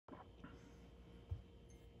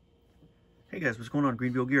Hey guys, what's going on?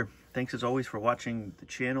 Greenville Gear. Thanks as always for watching the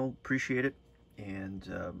channel. Appreciate it. And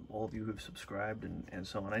all of you who've subscribed and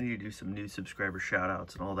so on. I need to do some new subscriber shout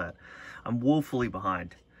outs and all that. I'm woefully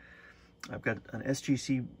behind. I've got an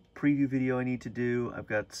SGC preview video I need to do. I've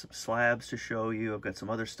got some slabs to show you. I've got some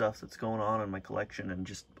other stuff that's going on in my collection and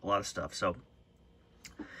just a lot of stuff. So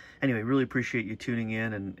anyway, really appreciate you tuning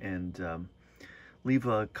in and leave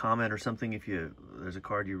a comment or something if there's a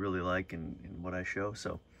card you really like in what I show.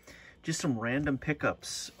 So just some random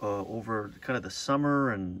pickups over kind of the summer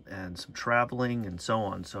and some traveling and so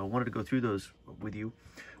on. So I wanted to go through those with you.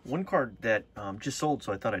 One card that just sold,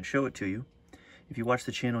 so I thought I'd show it to you. If you watch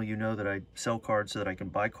the channel, you know that I sell cards so that I can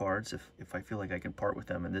buy cards if I feel like I can part with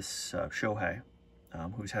them. And this Shohei,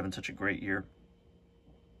 who's having such a great year,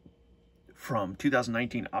 from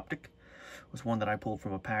 2019 Optic, was one that I pulled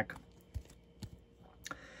from a pack.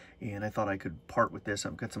 And I thought I could part with this.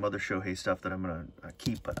 I've got some other Shohei stuff that I'm going to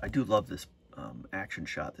keep, but I do love this action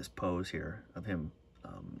shot, this pose here of him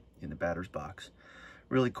in the batter's box.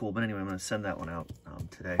 Really cool. But anyway, I'm going to send that one out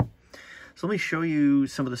today. So let me show you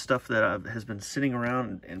some of the stuff that has been sitting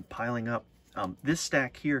around and piling up. This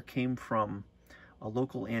stack here came from a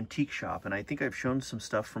local antique shop, and I think I've shown some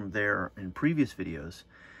stuff from there in previous videos.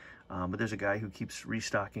 But there's a guy who keeps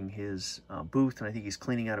restocking his booth, and I think he's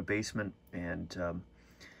cleaning out a basement, and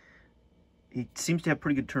he seems to have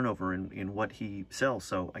pretty good turnover in what he sells,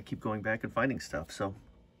 so I keep going back and finding stuff. So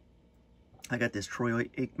I got this Troy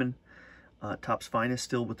Aikman Topps Finest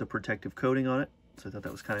still with the protective coating on it, so I thought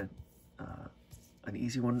that was kind of an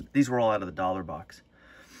easy one. These were all out of the dollar box.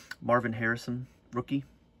 Marvin Harrison, rookie,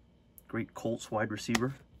 great Colts wide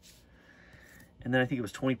receiver. And then I think it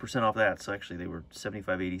was 20% off that, so actually they were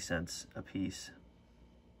 75, 80 cents a piece.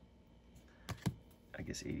 I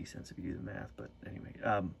guess 80 cents if you do the math, but anyway.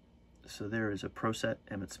 So there is a Pro Set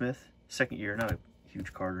Emmitt Smith, second year, not a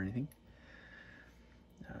huge card or anything.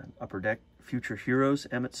 Upper Deck Future Heroes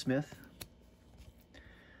Emmitt Smith.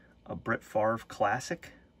 A Brett Favre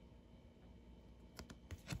Classic.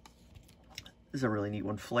 This is a really neat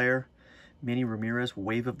one. Flair, Manny Ramirez,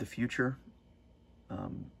 Wave of the Future.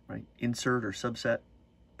 Right, insert or subset.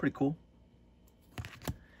 Pretty cool.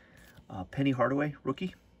 Penny Hardaway,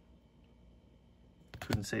 rookie.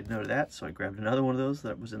 Couldn't say no to that, so I grabbed another one of those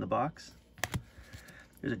that was in the box.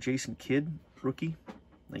 There's a Jason Kidd, rookie,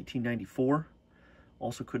 1994.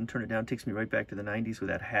 Also couldn't turn it down. Takes me right back to the 90s with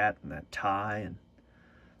that hat and that tie and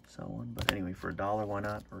so on. But anyway, for $1, why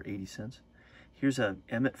not? Or 80 cents. Here's a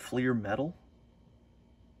Emmett Fleer medal.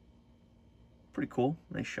 Pretty cool.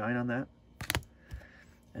 Nice shine on that.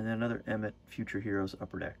 And then another Emmett Future Heroes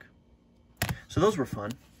Upper Deck. So those were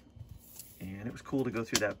fun. And it was cool to go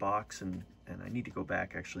through that box, and I need to go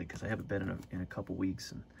back actually because I haven't been in a couple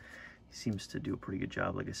weeks, and he seems to do a pretty good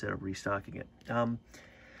job, like I said, of restocking it.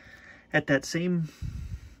 At that same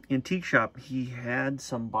antique shop, he had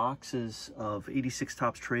some boxes of 86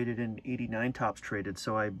 Topps Traded and 89 Topps Traded,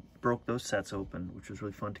 so I broke those sets open, which was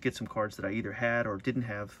really fun to get some cards that I either had or didn't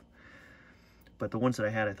have. But the ones that I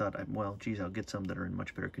had, I thought, well, geez, I'll get some that are in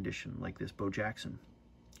much better condition, like this Bo Jackson,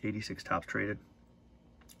 86 Topps Traded.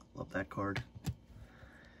 Love that card.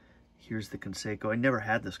 Here's the Conseco. I never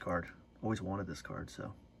had this card. Always wanted this card,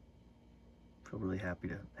 so feel really happy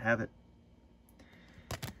to have it.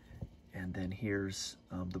 And then here's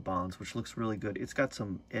the Bonds, which looks really good. It's got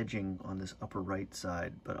some edging on this upper right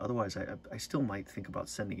side, but otherwise I still might think about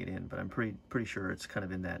sending it in, but I'm pretty sure it's kind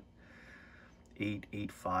of in that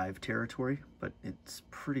 8.85 territory, but it's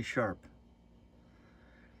pretty sharp.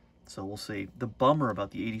 So we'll see. The bummer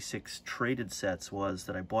about the 86 traded sets was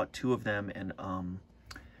that I bought two of them, and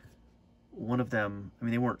one of them, I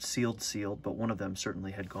mean, they weren't sealed, but one of them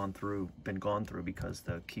certainly had been gone through because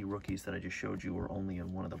the key rookies that I just showed you were only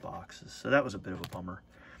in one of the boxes. So that was a bit of a bummer.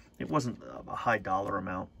 It wasn't a high dollar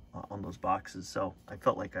amount on those boxes, so I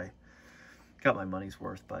felt like I got my money's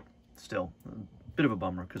worth, but still a bit of a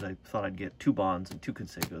bummer because I thought I'd get two Bonds and two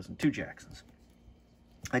Consecos and two Jacksons.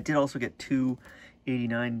 I did also get two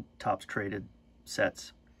 89 Topps Traded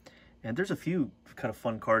sets, and there's a few kind of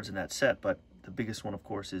fun cards in that set, but the biggest one, of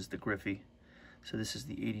course, is the Griffey. So this is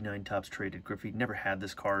the 89 Topps Traded Griffey. Never had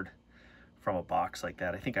this card from a box like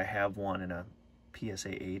that. I think I have one in a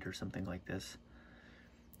PSA 8 or something like this.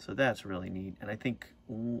 So that's really neat, and I think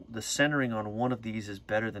the centering on one of these is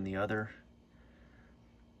better than the other.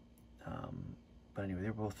 But anyway,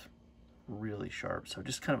 they're both really sharp, so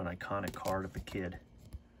just kind of an iconic card of the kid.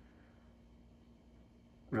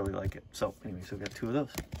 Really like it. So anyway, so we got two of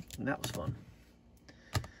those, and that was fun.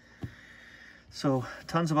 So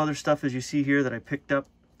tons of other stuff as you see here that I picked up.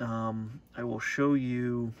 I will show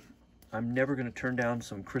you I'm never going to turn down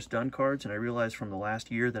some Chris Dunn cards, and I realized from the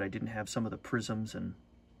last year that I didn't have some of the prisms and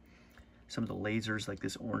some of the lasers, like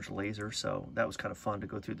this orange laser, so that was kind of fun to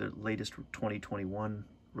go through the latest 2021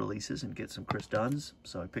 releases and get some Chris Dunns,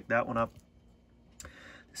 so I picked that one up.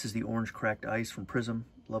 This is the orange cracked ice from Prism.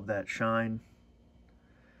 Love that shine.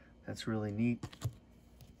 That's really neat.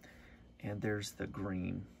 And there's the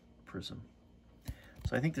green Prism.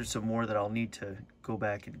 So I think there's some more that I'll need to go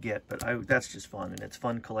back and get, but that's just fun, and it's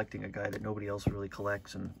fun collecting a guy that nobody else really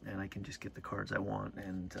collects, and I can just get the cards I want,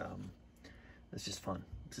 and it's just fun.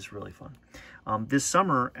 It's just really fun. This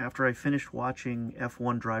summer, after I finished watching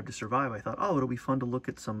F1 Drive to Survive, I thought, oh, it'll be fun to look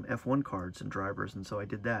at some F1 cards and drivers, and so I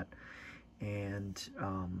did that. And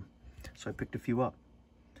so I picked a few up.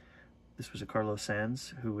 This was a Carlos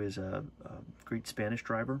Sainz, who is a great Spanish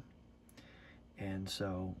driver, and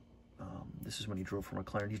so this is when he drove for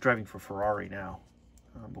McLaren. He's driving for Ferrari now.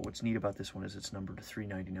 But what's neat about this one is it's numbered to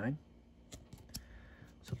 399.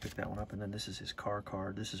 So pick that one up. And then this is his car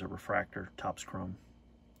card. This is a refractor, Topps Chrome.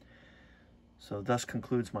 So thus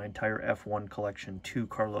concludes my entire F1 collection, 2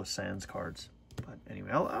 Carlos Sainz cards. But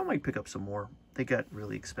anyway, I might pick up some more. They got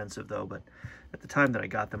really expensive though, but at the time that I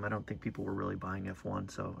got them, I don't think people were really buying F1.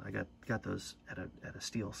 So I got those at a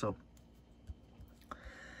steal. So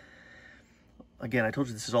again, I told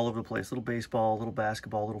you this is all over the place. Little baseball, little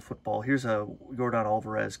basketball, little football. Here's a Yordan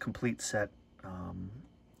Alvarez complete set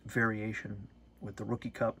variation with the Rookie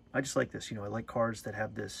Cup. I just like this. You know, I like cards that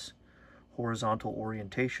have this horizontal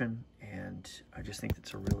orientation, and I just think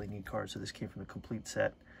it's a really neat card. So this came from the complete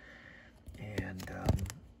set, and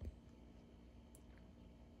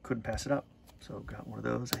couldn't pass it up. So got one of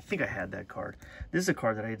those. I think I had that card. This is a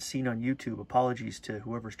card that I had seen on YouTube. Apologies to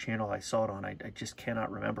whoever's channel I saw it on. I just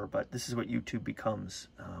cannot remember, but this is what YouTube becomes.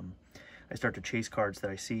 I start to chase cards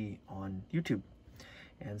that I see on YouTube.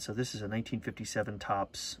 And so this is a 1957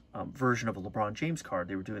 Topps version of a LeBron James card.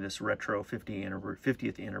 They were doing this retro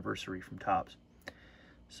 50th anniversary from Topps.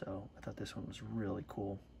 So I thought this one was really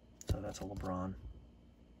cool. So that's a LeBron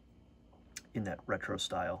in that retro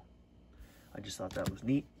style. I just thought that was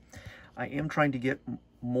neat. I am trying to get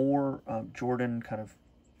more Jordan kind of,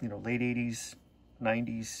 you know, late 80s,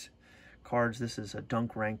 90s cards. This is a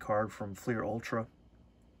dunk rank card from Fleer Ultra.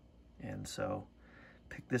 And so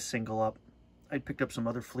pick this single up. I picked up some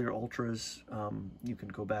other Fleer Ultras. You can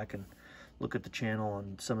go back and look at the channel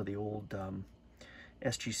on some of the old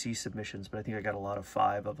SGC submissions, but I think I got a lot of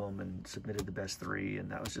 5 of them and submitted the best 3,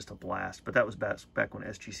 and that was just a blast. But that was back when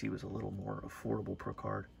SGC was a little more affordable per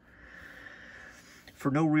card. For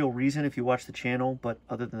no real reason, if you watch the channel, but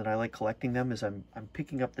other than that I like collecting them, is I'm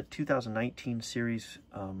picking up the 2019 series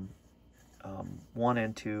 1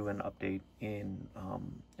 and 2 and update in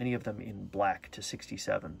any of them in black to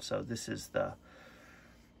 67. So this is the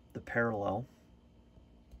parallel,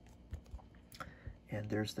 and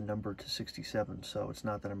there's the number to 67. So it's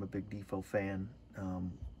not that I'm a big Defoe fan,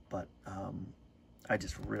 but I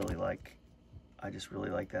just really like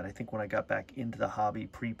that. I think when I got back into the hobby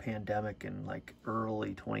pre-pandemic in like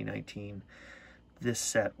early 2019, this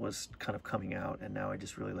set was kind of coming out, and now I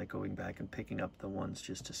just really like going back and picking up the ones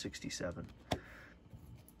just to 67.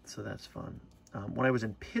 So that's fun. When I was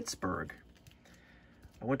in Pittsburgh,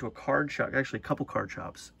 I went to a card shop, actually a couple card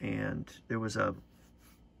shops, and there was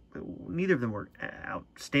neither of them were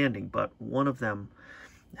outstanding, but one of them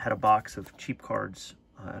had a box of cheap cards.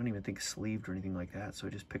 I don't even think sleeved or anything like that, so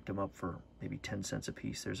I just picked them up for maybe 10 cents a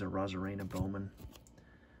piece. There's a Rosarena Bowman,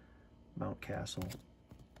 Mountcastle,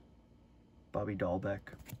 Bobby Dahlbeck,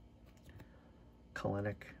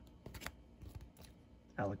 Kalenic,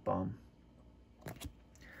 Alec Baum,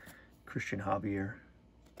 Christian Javier,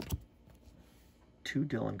 2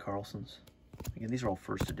 Dylan Carlsons. Again, these are all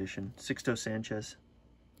first edition. Sixto Sanchez,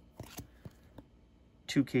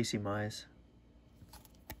 2 Casey Mize,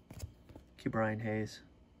 Brian Hayes.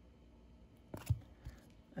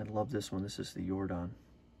 I love this one. This is the Yordan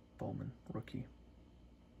Bowman rookie.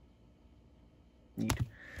 Neat.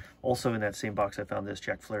 Also in that same box, I found this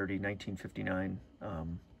Jack Flaherty 1959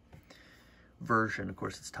 version. Of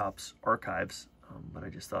course, it's Topps Archives, but I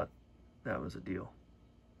just thought that was a deal.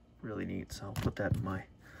 Really neat. So I'll put that in my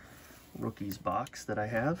rookies box that I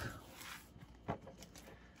have.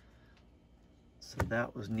 So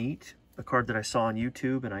that was neat. A card that I saw on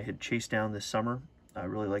YouTube and I had chased down this summer. I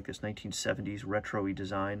really like this 1970s retro-y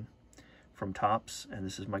design from Topps, and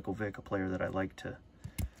this is Michael Vick, a player that I like to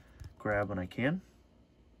grab when I can.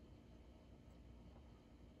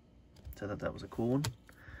 So I thought that was a cool one.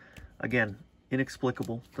 Again,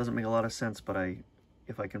 inexplicable, doesn't make a lot of sense, but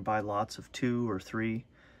if I can buy lots of 2 or 3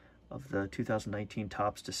 of the 2019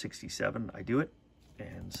 Topps to 67, I do it.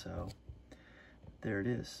 And so there it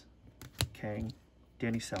is. Kang,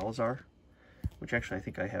 Danny Salazar, which actually I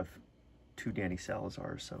think I have 2 Danny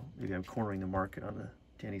Salazars, so maybe I'm cornering the market on the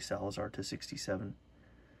Danny Salazar to 67.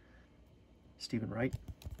 Stephen Wright.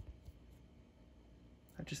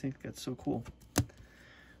 I just think that's so cool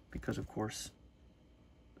because, of course,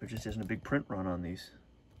 there just isn't a big print run on these.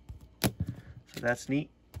 So that's neat.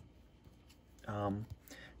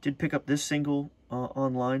 Did pick up this single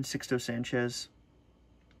online, Sixto Sanchez.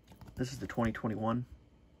 This is the 2021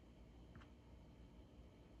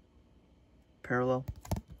 parallel.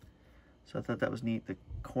 So I thought that was neat. The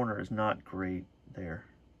corner is not great there,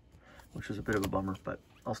 which was a bit of a bummer, but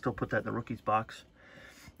I'll still put that in the rookies box.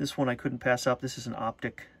 This one I couldn't pass up. This is an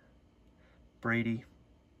Optic Brady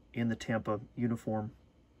in the Tampa uniform.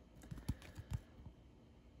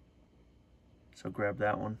 So grab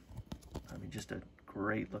that one. I mean, just a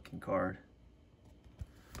great looking card.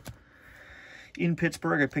 In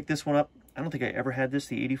Pittsburgh, I picked this one up. I don't think I ever had this,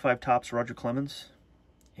 the 85 Topps Roger Clemens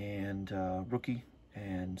and rookie.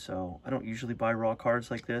 And so I don't usually buy raw cards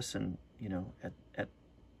like this, and you know,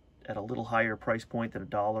 at a little higher price point than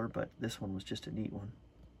 $1, but this one was just a neat one.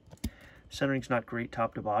 Centering's not great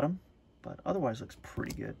top to bottom, but otherwise looks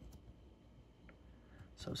pretty good.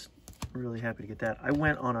 So really happy to get that. I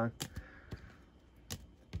went on a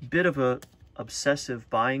bit of a obsessive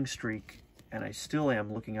buying streak, and I still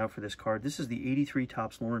am looking out for this card. This is the 83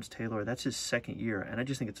 Topps Lawrence Taylor. That's his second year, and I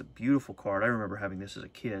just think it's a beautiful card. I remember having this as a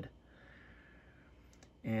kid,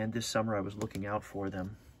 and this summer I was looking out for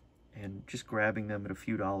them and just grabbing them at a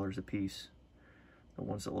few dollars a piece, the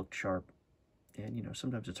ones that looked sharp. And you know,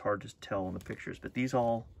 sometimes it's hard to tell in the pictures, but these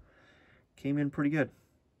all came in pretty good.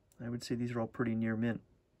 I would say these are all pretty near mint.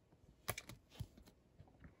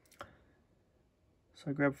 So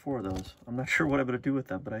I grabbed 4 of those. I'm not sure what I'm going to do with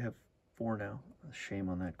them, but I have 4 now. A shame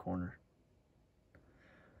on that corner.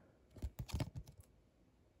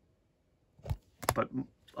 But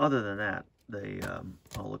other than that, they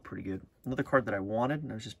all look pretty good. Another card that I wanted,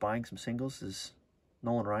 and I was just buying some singles, is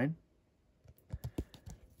Nolan Ryan.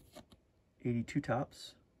 82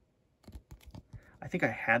 Topps. I think I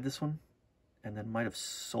had this one, and then might have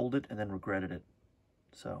sold it, and then regretted it.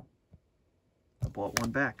 So I bought one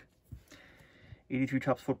back. 82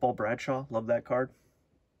 Topps Football Bradshaw. Love that card.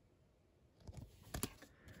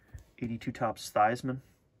 82 Topps Theismann.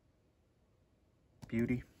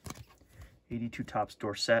 Beauty. 82 Topps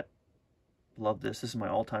Dorsett. Love this. This is my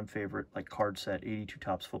all-time favorite, like, card set. 82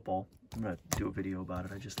 Topps Football. I'm going to do a video about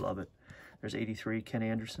it. I just love it. There's 83 Ken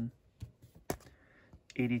Anderson.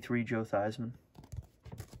 83 Joe Theismann.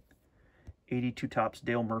 82 Topps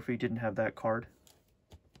Dale Murphy. Didn't have that card.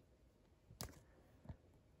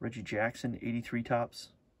 Reggie Jackson, 83 Topps.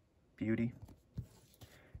 Beauty.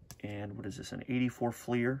 And what is this? An 84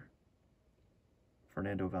 Fleer.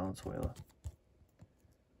 Fernando Valenzuela.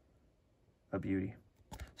 A beauty.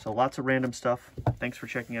 So lots of random stuff. Thanks for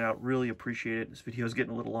checking it out. Really appreciate it. This video is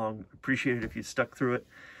getting a little long. Appreciate it if you stuck through it.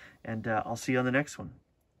 And I'll see you on the next one.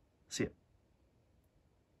 See ya.